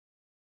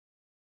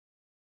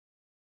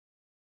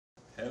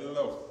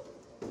Hello.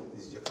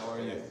 This is How are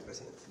you?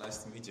 President. Nice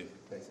to meet you.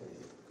 Nice to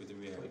meet you. Good to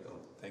be here. Welcome.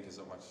 Thank you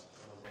so much.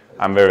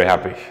 I'm very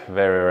happy,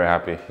 very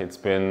happy. It's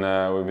been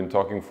we've been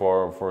talking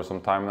for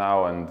some time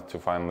now, and to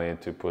finally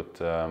put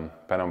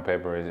pen on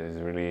paper is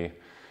really,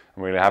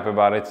 I'm really happy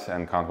about it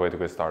and can't wait to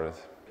get started.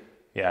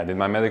 Yeah, I did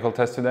my medical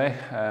test today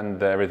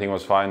and everything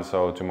was fine,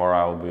 so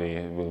tomorrow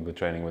we'll be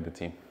training with the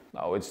team.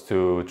 Now it's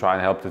to try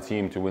and help the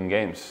team to win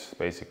games,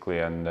 basically,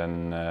 and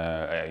then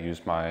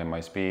use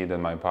my speed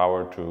and my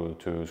power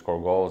to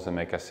score goals and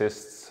make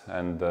assists,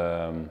 and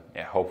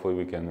yeah, hopefully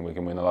we can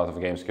win a lot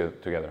of games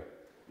together.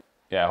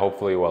 Yeah,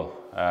 hopefully well.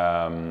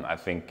 I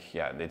think,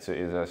 yeah, it's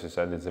as you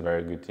said, it's a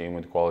very good team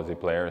with quality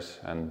players,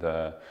 and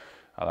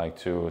I like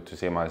to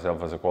see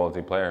myself as a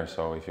quality player.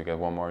 So if you get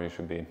one more, you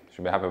should be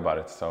happy about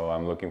it. So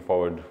I'm looking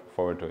forward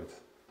to it.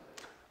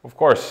 Of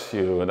course,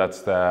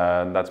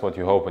 that's what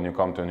you hope when you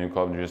come to a new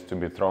club, just to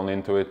be thrown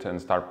into it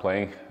and start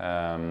playing.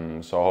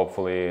 So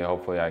hopefully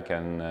I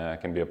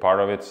can be a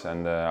part of it.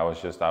 And I was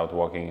just out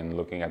walking and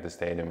looking at the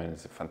stadium, and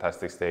it's a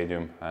fantastic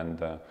stadium.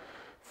 And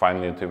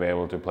finally to be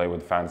able to play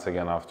with fans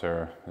again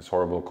after this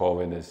horrible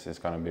COVID is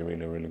going to be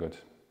really good.